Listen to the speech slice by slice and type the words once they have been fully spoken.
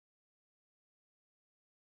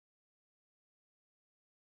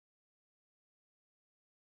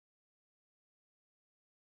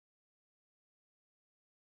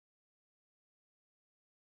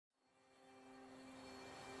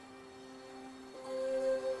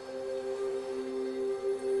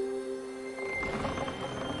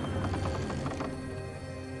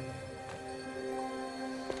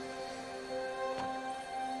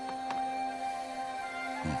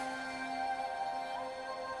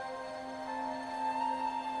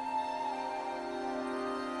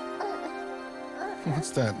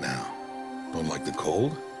What's that now? Don't like the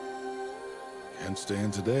cold? Can't stay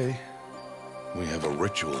in today. We have a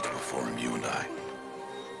ritual to perform, you and I.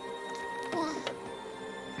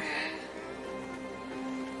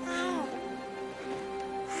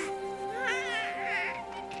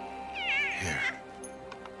 Here.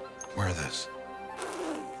 Wear this.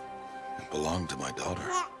 It belonged to my daughter.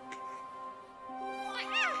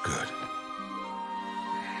 Good.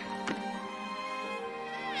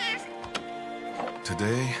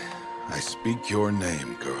 Today, I speak your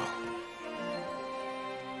name, girl.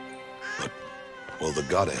 But will the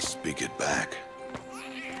goddess speak it back?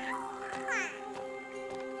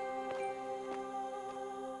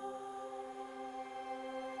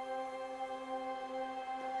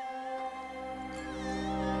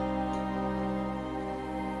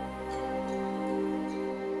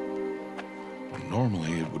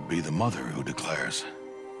 Normally, it would be the mother who declares,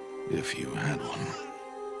 if you had one.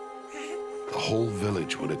 The whole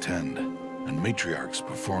village would attend, and matriarchs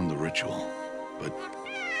perform the ritual. But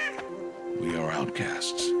we are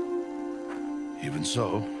outcasts. Even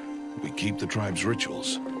so, we keep the tribe's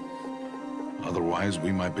rituals. Otherwise,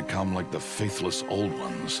 we might become like the faithless old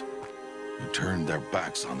ones, who turned their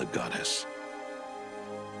backs on the goddess.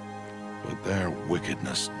 But their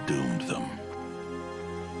wickedness doomed them.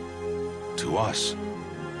 To us,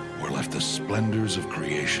 were left the splendors of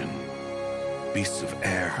creation, beasts of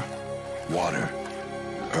air, water,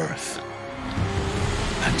 earth,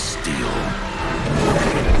 and steel.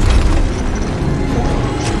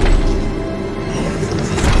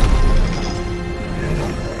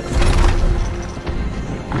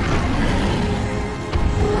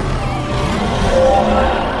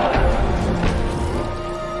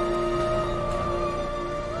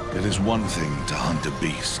 It is one thing to hunt a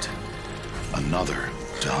beast, another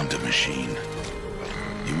to hunt a machine.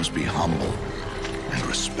 You must be humble and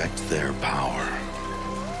respect their power.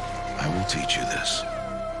 I will teach you this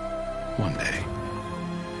one day.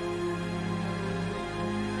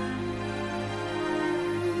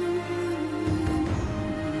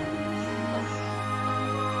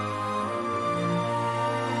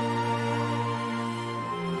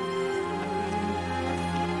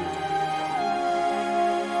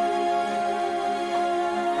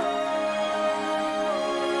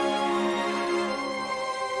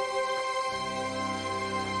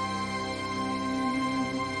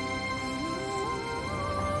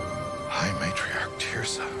 High Matriarch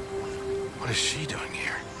Tirsa. What is she doing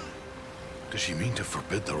here? Does she mean to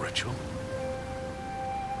forbid the ritual?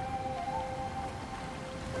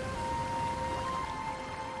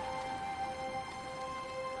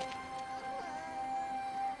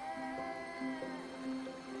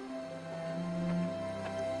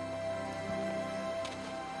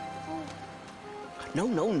 No,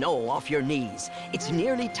 no, no, off your knees. It's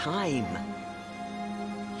nearly time.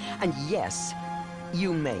 And yes,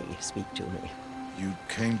 you may speak to me. You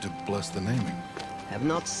came to bless the naming. Have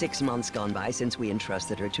not 6 months gone by since we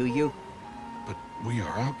entrusted her to you? But we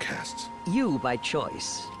are outcasts. You by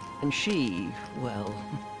choice, and she, well...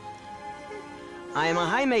 I am a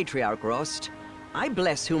High Matriarch, Rost. I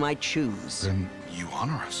bless whom I choose. Then you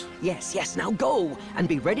honor us. Yes, yes, now go, and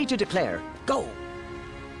be ready to declare. Go!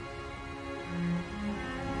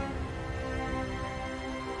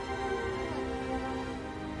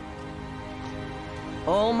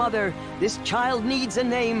 Oh, Mother, this child needs a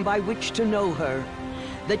name by which to know her.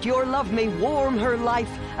 That your love may warm her life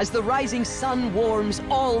as the rising sun warms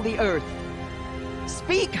all the earth.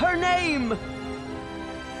 Speak her name!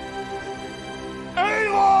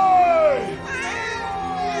 Aloy!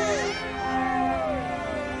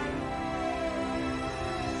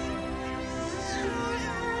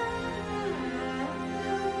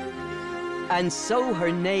 And so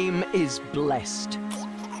her name is blessed.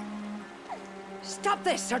 Stop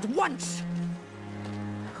this at once!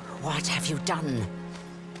 What have you done?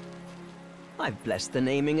 I've blessed the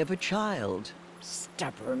naming of a child.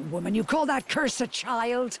 Stubborn woman, you call that curse a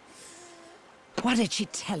child? What did she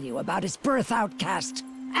tell you about his birth, outcast?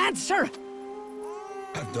 Answer!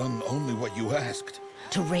 I've done only what you asked.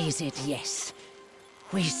 To raise it, yes.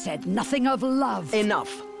 We said nothing of love.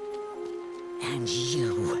 Enough. And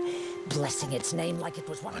you, blessing its name like it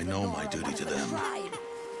was one I of the know Nora, my duty one of to the them. tribe.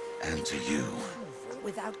 And to you.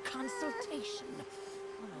 Without consultation.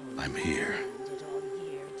 I'm here. Did all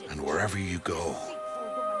year, did And wherever you go,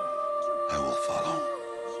 I will follow.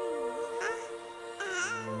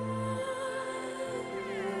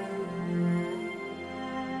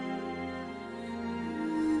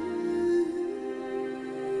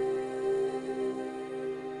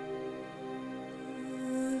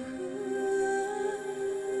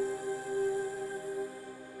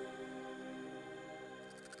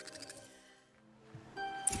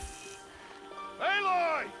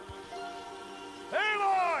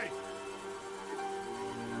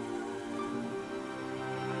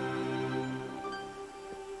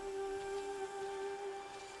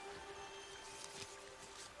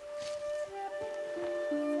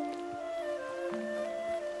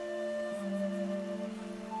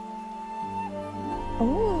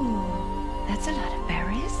 a lot of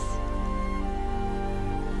berries.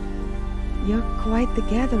 You're quite the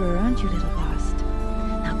gatherer, aren't you, little Bast?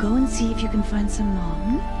 Now go and see if you can find some more,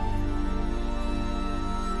 hmm?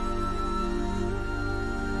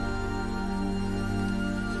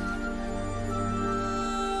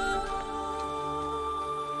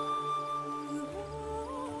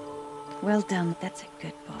 Well done, that's a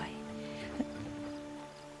good boy.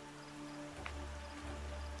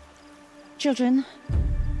 Children,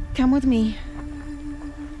 come with me.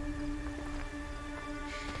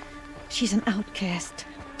 She's an outcast,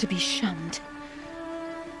 to be shunned.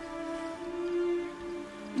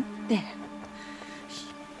 There.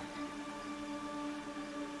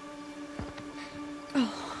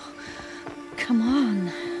 Oh, come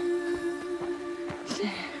on.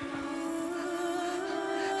 There.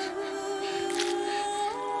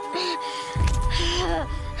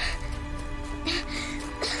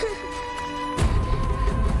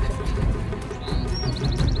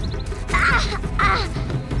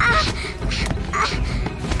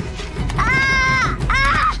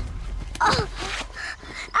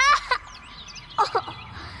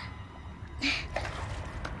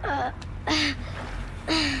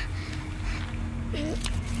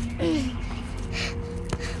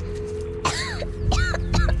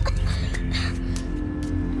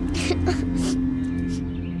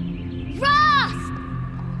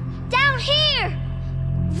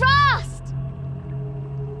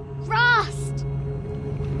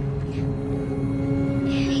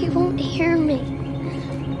 Hear me.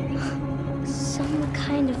 Some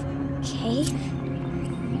kind of cave?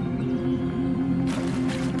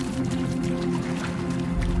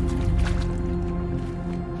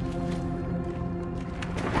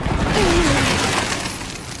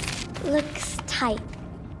 Looks tight,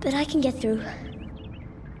 but I can get through.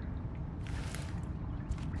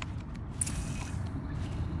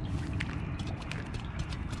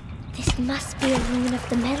 This must be a ruin of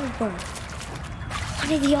the metal world.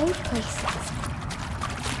 One of the old places.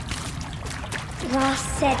 Ross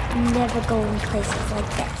said never go in places like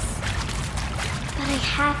this. But I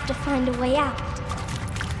have to find a way out.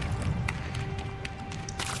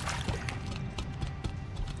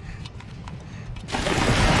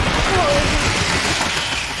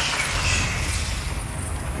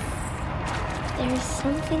 There's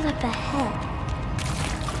something up ahead.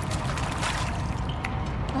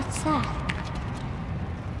 What's that?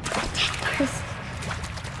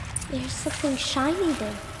 There's something shiny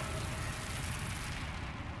there.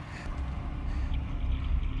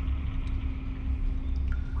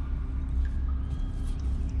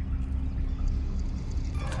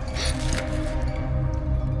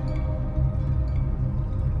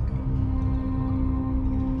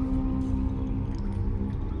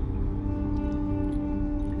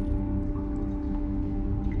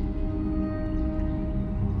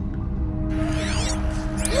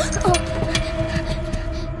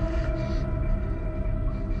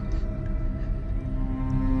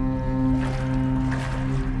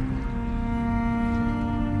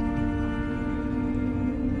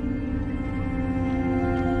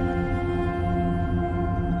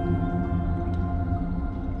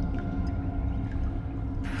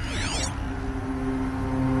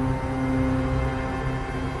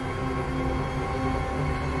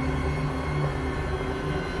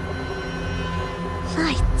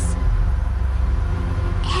 Lights.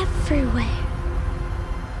 Everywhere.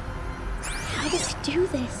 How does he do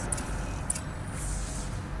this?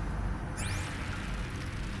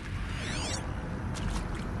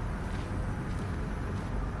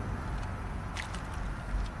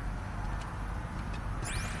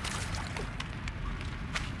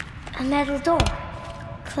 A metal door.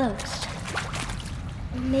 Closed.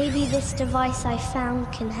 Maybe this device I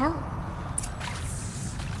found can help.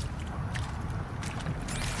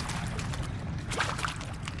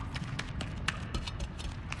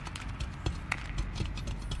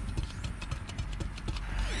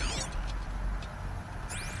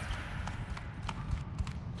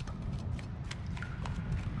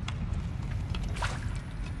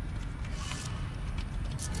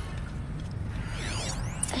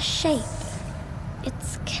 A shape.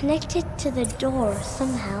 It's connected to the door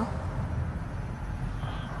somehow.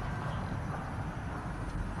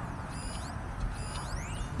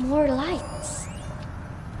 More lights.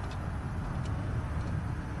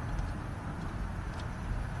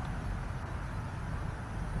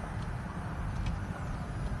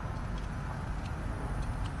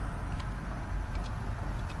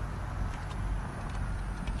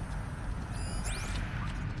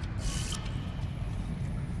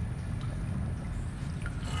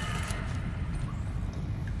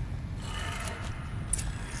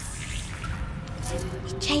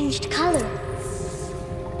 changed color.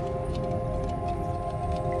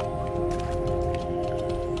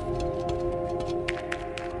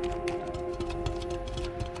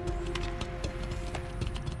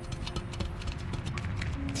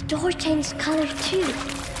 The door changed color too.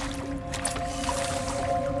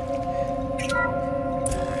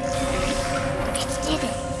 It did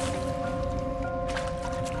it.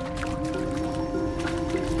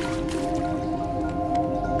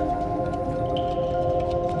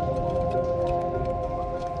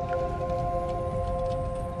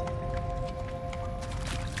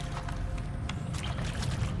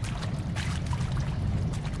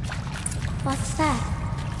 What's that?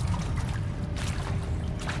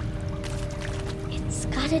 It's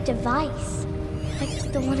got a device.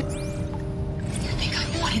 Like the one... You think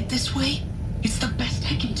I want it this way? It's the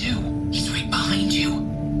best I can do. He's right behind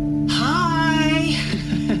you. Hi!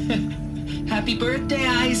 Happy birthday,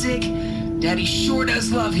 Isaac. Daddy sure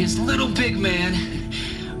does love his little big man.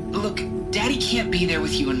 Look, Daddy can't be there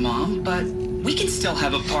with you and Mom, but we can still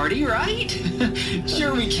have a party, right?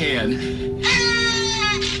 Sure we can.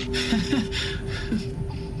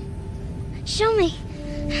 Show me.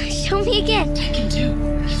 Show me again. I can do.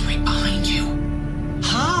 He's right behind you.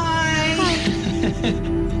 Hi!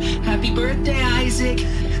 Happy birthday, Isaac.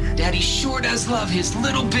 Daddy sure does love his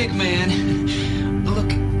little big man. Look,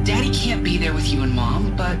 Daddy can't be there with you and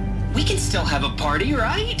Mom, but we can still have a party,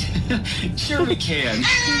 right? Sure we can.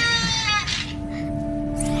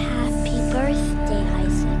 Happy birthday,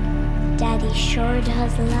 Isaac. Daddy sure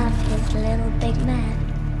does love his little big man.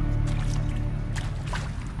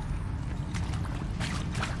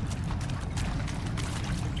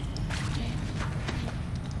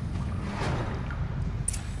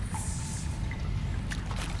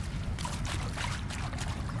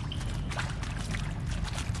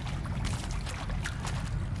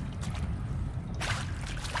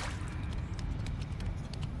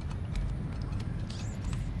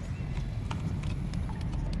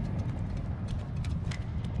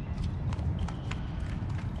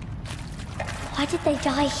 Why did they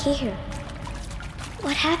die here?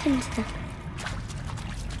 What happened to them?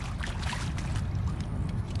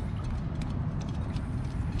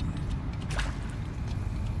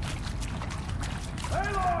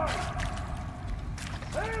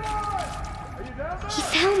 He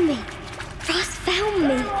found me. Ross found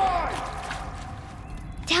me.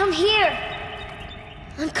 Down here.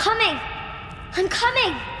 I'm coming. I'm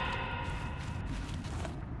coming.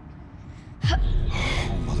 Oh,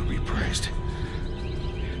 Mother be praised.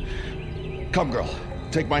 Come, girl.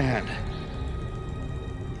 Take my hand.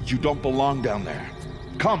 You don't belong down there.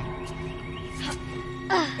 Come.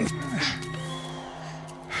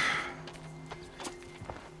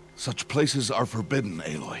 Such places are forbidden,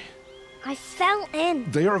 Aloy. I fell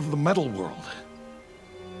in. They are of the metal world.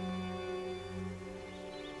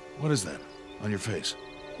 What is that on your face?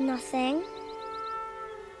 Nothing.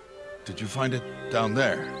 Did you find it down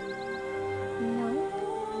there? No.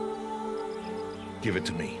 Give it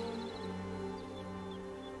to me.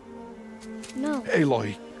 No.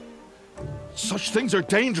 Aloy, such things are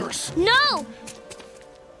dangerous. No!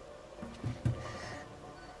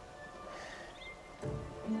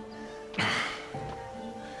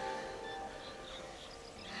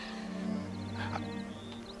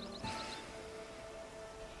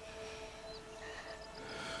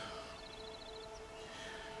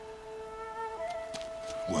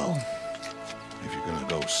 Well, if you're gonna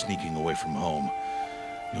go sneaking away from home,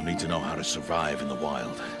 you'll need to know how to survive in the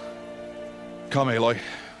wild. Come, Aloy.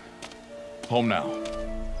 Home now.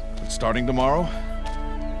 But starting tomorrow,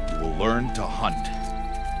 you will learn to hunt.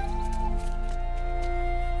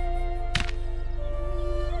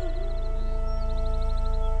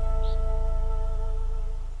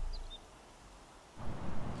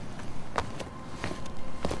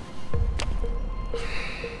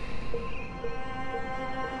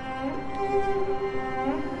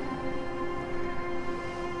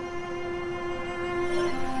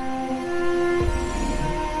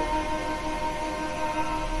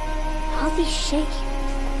 All these shapes.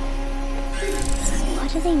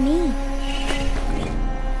 What do they mean?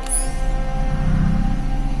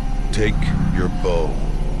 Take your bow.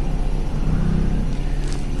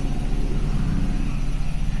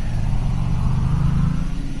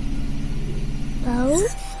 Bow?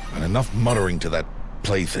 And enough muttering to that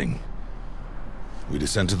plaything. We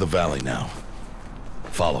descend to the valley now.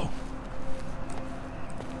 Follow.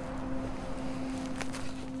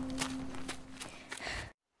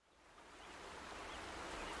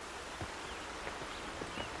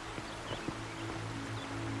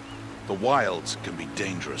 The wilds can be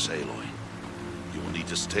dangerous, Aloy. You will need need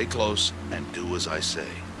to stay close and do as I say.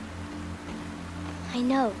 I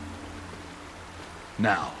know.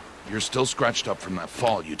 Now, you're still scratched up from that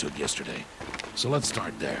fall you took yesterday. So let's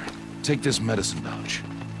start there. Take this medicine pouch.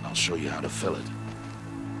 I'll show you how to fill it.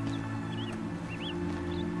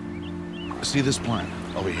 See this plant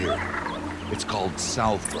over here? It's called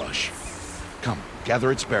salve brush. Come,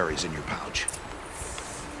 gather its berries in your pouch.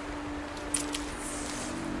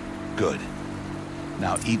 Good.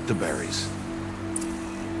 Now eat the berries.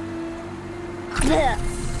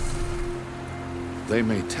 They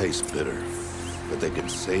may taste bitter, but they can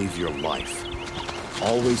save your life.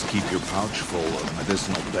 Always keep your pouch full of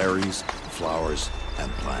medicinal berries, flowers,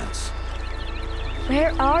 and plants.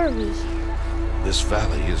 Where are we? This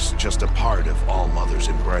valley is just a part of All Mother's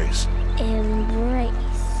embrace. Embrace.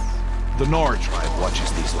 The Nora tribe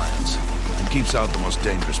watches these lands and keeps out the most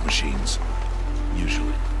dangerous machines.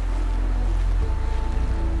 Usually.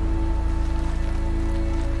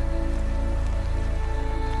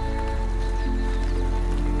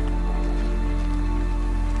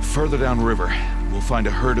 Further downriver, we'll find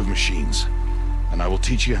a herd of machines, and I will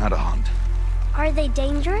teach you how to hunt. Are they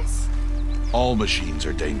dangerous? All machines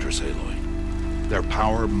are dangerous, Aloy. Their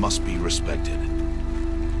power must be respected.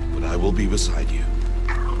 But I will be beside you.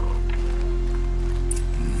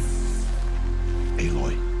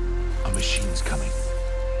 Aloy, a machine's coming.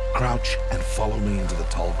 Crouch and follow me into the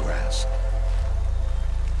tall grass.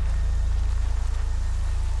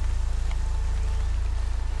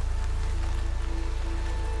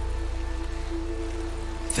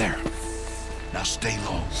 There. Now stay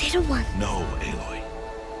low. Little one. No, Aloy.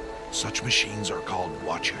 Such machines are called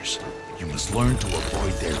Watchers. You must learn to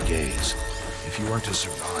avoid their gaze. If you are to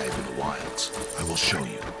survive in the wilds, I will show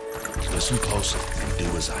you. Listen close and do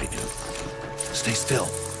as I do. Stay still.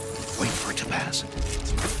 Wait for it to pass.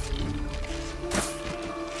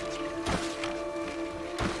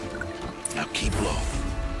 Now keep low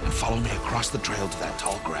and follow me across the trail to that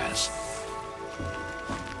tall grass.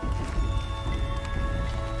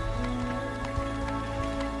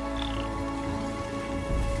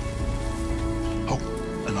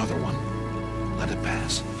 Another one. Let it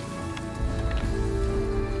pass.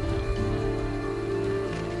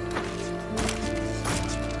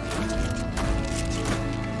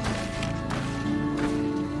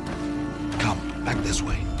 Come, back this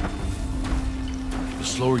way. The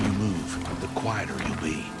slower you move, the quieter you'll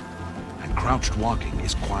be. And crouched walking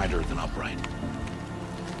is quieter than upright.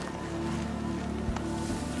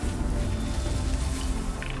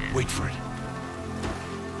 Wait for it.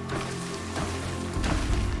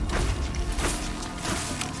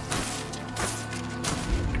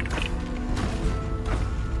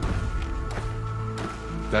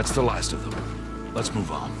 That's the last of them. Let's move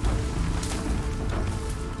on.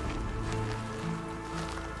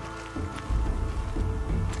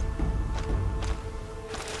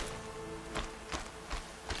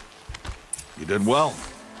 You did well.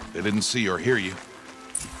 They didn't see or hear you.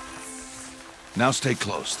 Now stay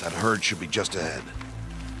close. That herd should be just ahead.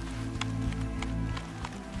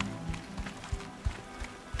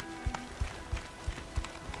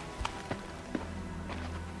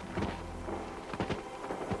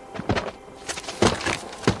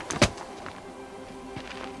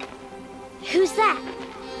 Who's that?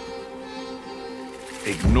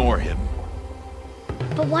 Ignore him.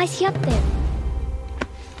 But why's he up there?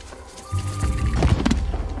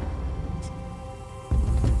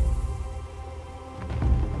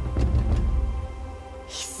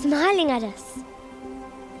 He's smiling at us.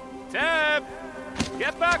 Teb!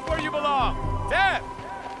 Get back where you belong! Teb!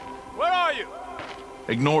 Where are you?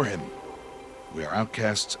 Ignore him. We are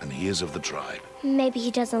outcasts and he is of the tribe. Maybe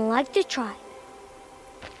he doesn't like the tribe.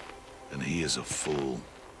 And he is a fool.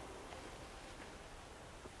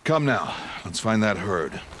 Come now, let's find that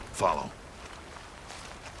herd. Follow.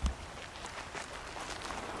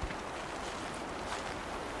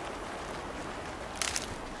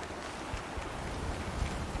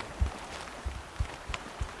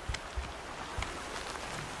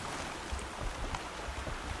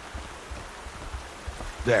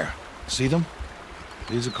 There. See them?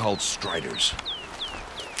 These are called striders.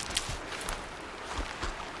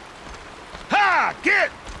 Ha! Get!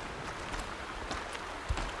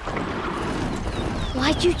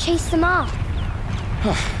 Why'd you chase them off?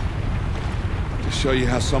 To show you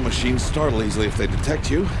how some machines startle easily if they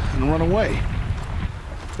detect you and run away.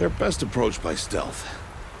 They're best approached by stealth.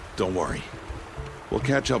 Don't worry. We'll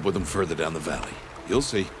catch up with them further down the valley. You'll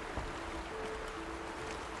see.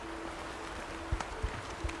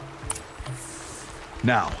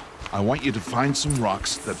 Now, I want you to find some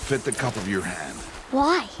rocks that fit the cup of your hand.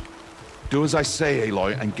 Why? Do as I say,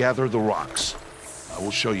 Aloy, and gather the rocks.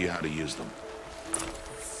 will show you how to use them.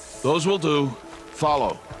 Those will do.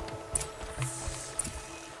 Follow.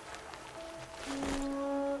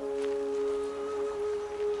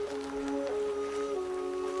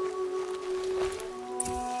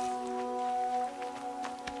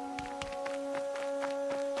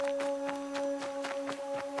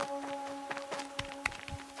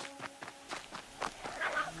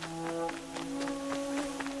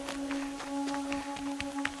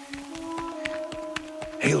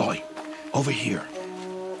 Aloy, over here.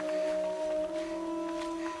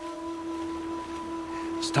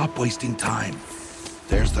 Stop wasting time.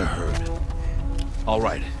 There's the herd. All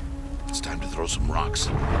right, it's time to throw some rocks.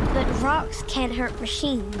 But rocks can't hurt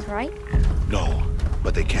machines, right? No,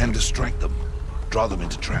 but they can distract them. Draw them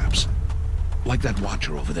into traps. Like that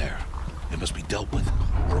watcher over there. It must be dealt with,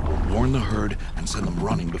 or it will warn the herd and send them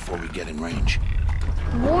running before we get in range.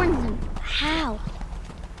 Warn them? How?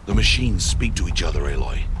 The machines speak to each other,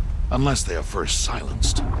 Aloy. Unless they are first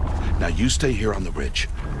silenced. Now you stay here on the ridge.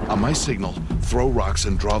 On my signal, throw rocks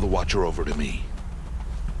and draw the watcher over to me.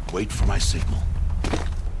 Wait for my signal.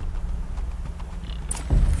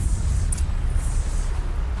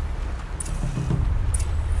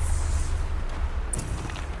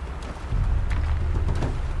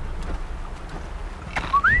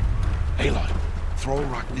 Aloy, throw a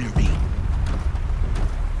rock near me.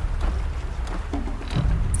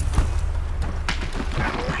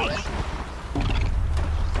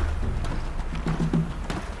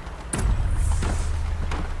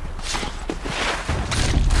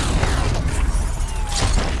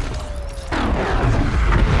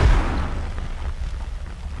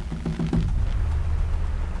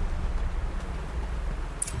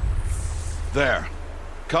 There.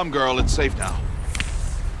 Come, girl, it's safe now.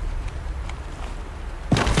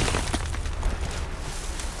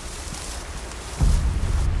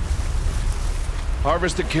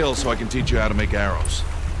 Harvest a kill so I can teach you how to make arrows.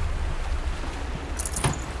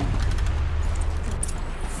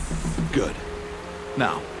 Good.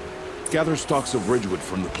 Now, gather stalks of ridgewood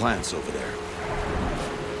from the plants over there.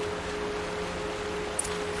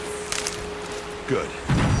 Good.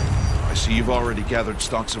 I see you've already gathered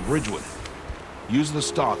stalks of ridgewood. Use the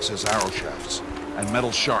stalks as arrow shafts, and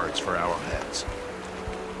metal shards for arrowheads.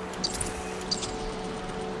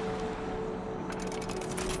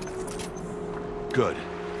 Good.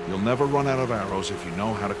 You'll never run out of arrows if you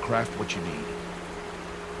know how to craft what you need.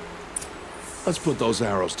 Let's put those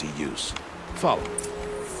arrows to use. Follow.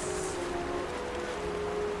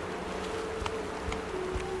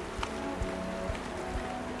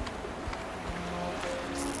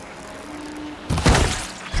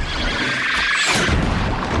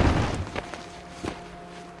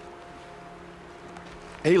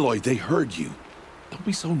 Aloy, they heard you. Don't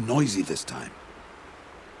be so noisy this time.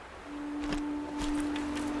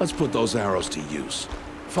 Let's put those arrows to use.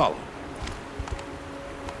 Follow.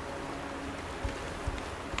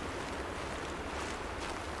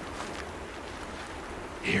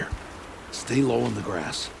 Here, stay low in the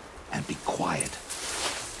grass and be quiet.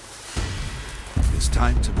 It's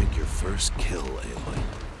time to make your first kill, Aloy.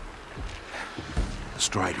 The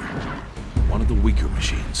Strider, one of the weaker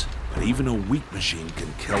machines. But even a weak machine can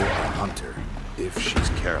kill a hunter, if she's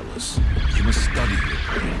careless. You must study your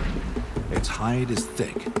prey. Its hide is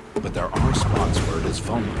thick, but there are spots where it is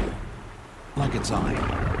vulnerable. Like its eye.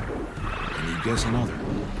 Can you guess another?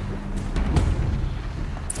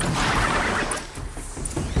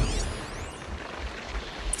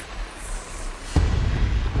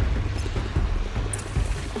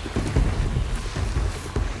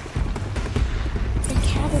 The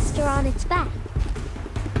canister on its back.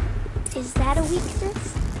 Is that a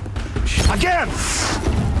weakness? Again!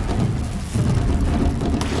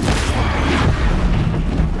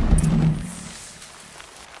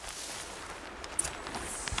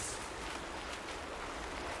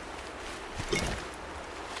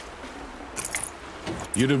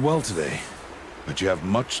 You did well today, but you have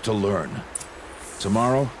much to learn.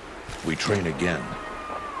 Tomorrow, we train again.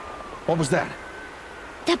 What was that?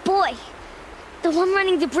 That boy! The one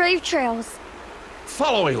running the brave trails.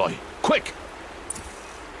 Follow, Aloy! Quick!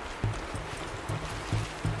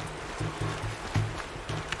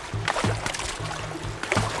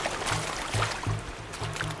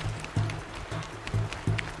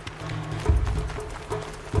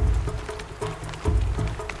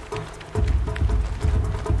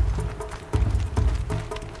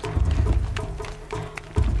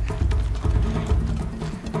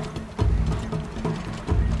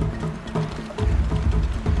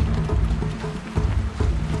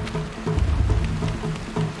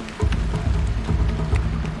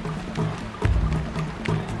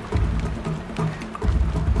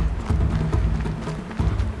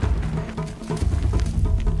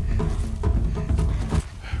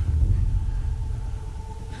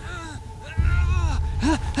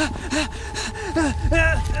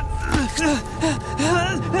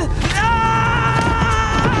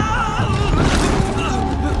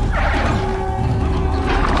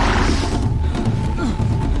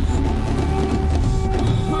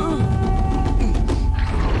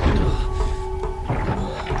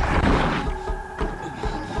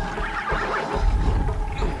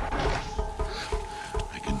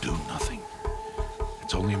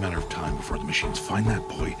 before the machines find that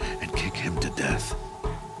boy and kick him to death.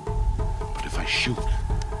 But if I shoot,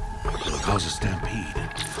 it'll cause a stampede, and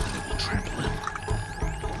they will trample him.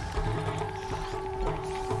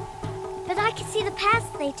 But I can see the paths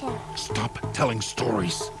they take. Stop telling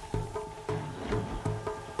stories.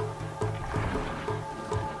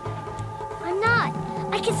 I'm not.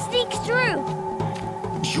 I can sneak through.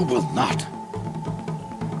 You will not.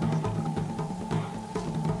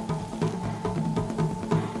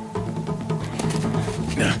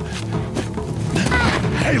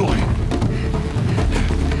 Aloy!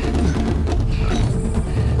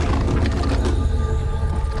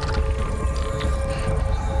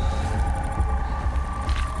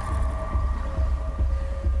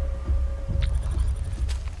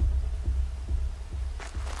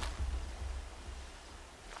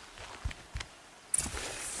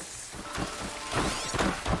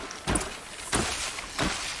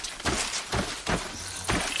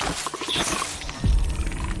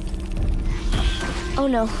 Oh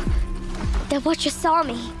no. That Watcher saw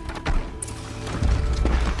me.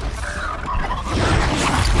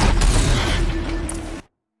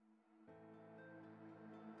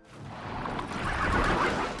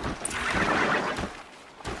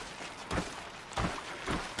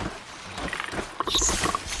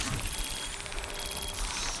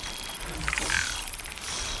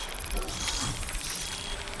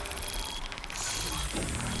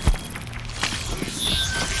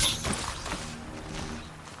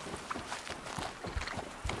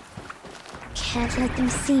 Can't let them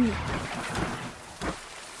see me.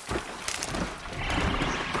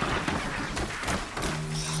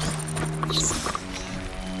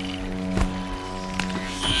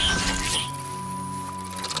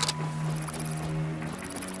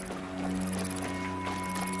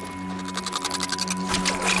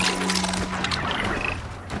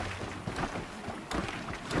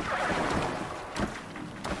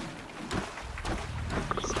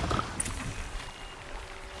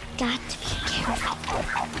 Got to be careful.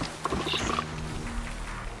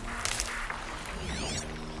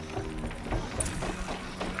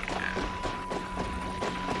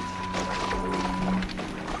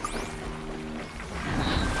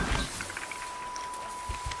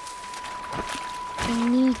 I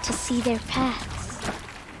need to see their paths.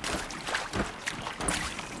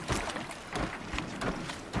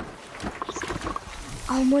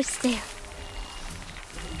 Almost there.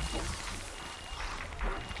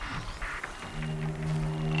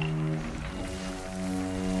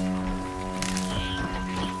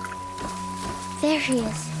 There he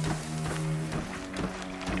is.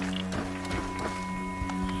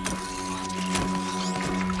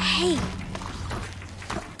 Hey.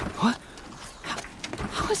 What?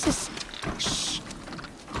 How is this? Shh.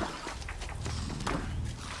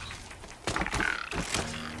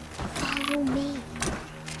 Follow me.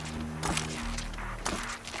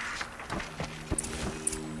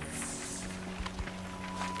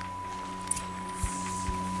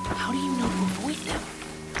 How do you know to avoid them?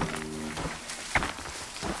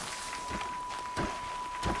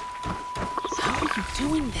 How are you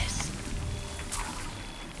doing this?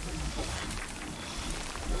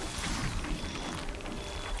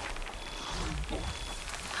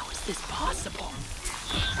 How is this possible?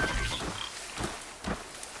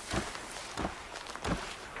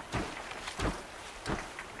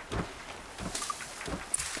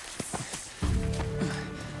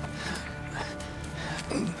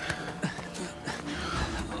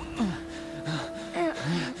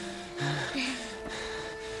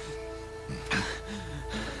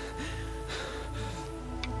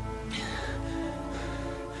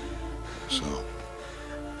 So,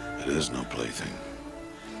 it is no plaything.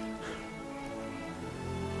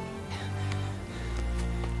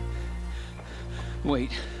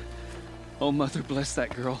 Wait. Oh, Mother, bless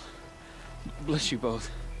that girl. Bless you both.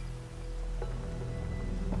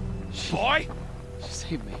 Boy! She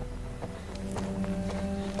saved me.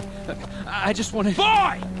 I just wanted...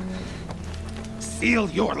 Boy! Seal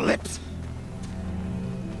your lips!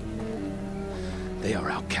 They are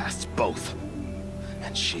outcasts, both.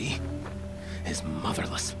 And she is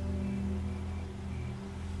motherless.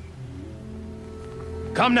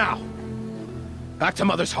 Come now! Back to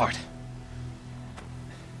Mother's heart.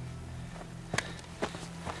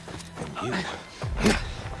 And you...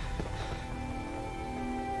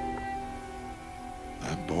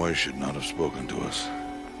 That boy should not have spoken to us.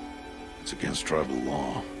 It's against tribal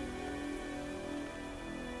law.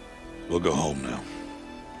 We'll go home now.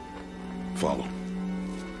 Follow.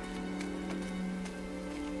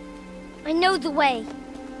 I know the way.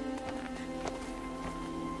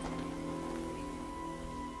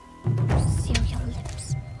 Seal your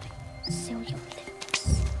lips.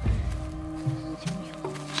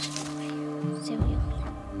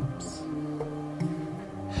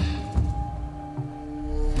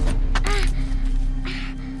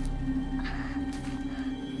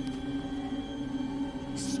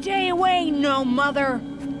 now, Mother!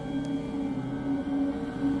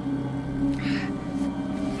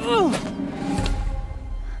 Ugh.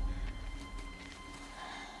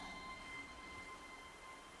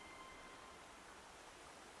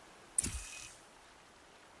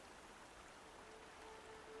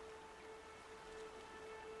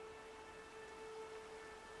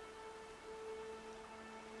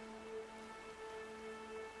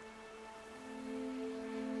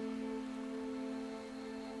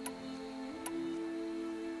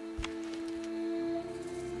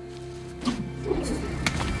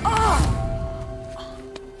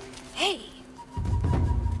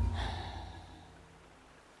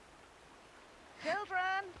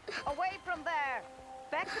 Away from there!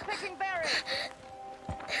 Back to picking berries!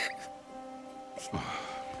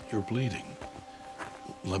 You're bleeding.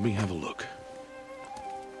 Let me have a look.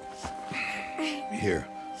 Here,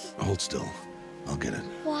 hold still. I'll get it.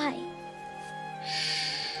 Why?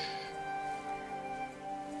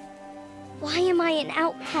 Why am I an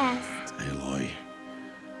outcast? Aloy,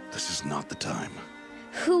 this is not the time.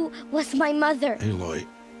 Who was my mother? Aloy,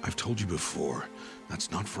 I've told you before,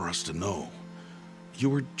 that's not for us to know. You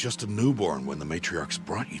were just a newborn when the matriarchs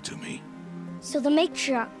brought you to me. So the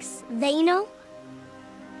matriarchs, they know?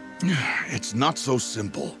 It's not so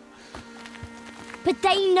simple. But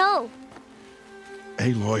they know.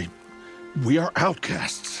 Aloy, we are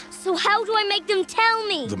outcasts. So how do I make them tell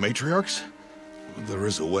me? The matriarchs? There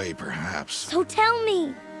is a way, perhaps. So tell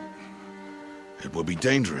me. It would be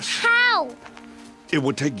dangerous. How? It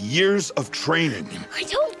would take years of training. I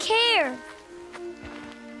don't care.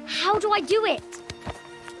 How do I do it?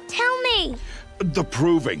 Tell me! The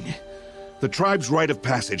proving. The tribe's rite of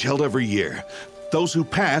passage held every year. Those who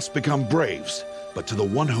pass become braves. But to the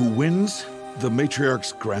one who wins, the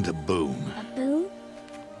matriarchs grant a boon. A boon?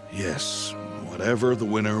 Yes, whatever the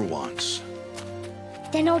winner wants.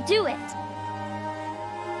 Then I'll do it.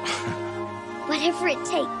 Whatever it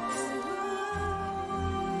takes.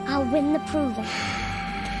 I'll win the proving.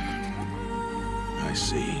 I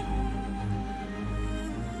see.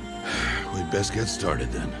 We'd best get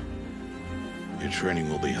started then. Your training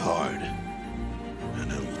will be hard,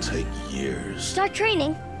 and it'll take years. Start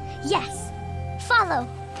training? Yes. Follow.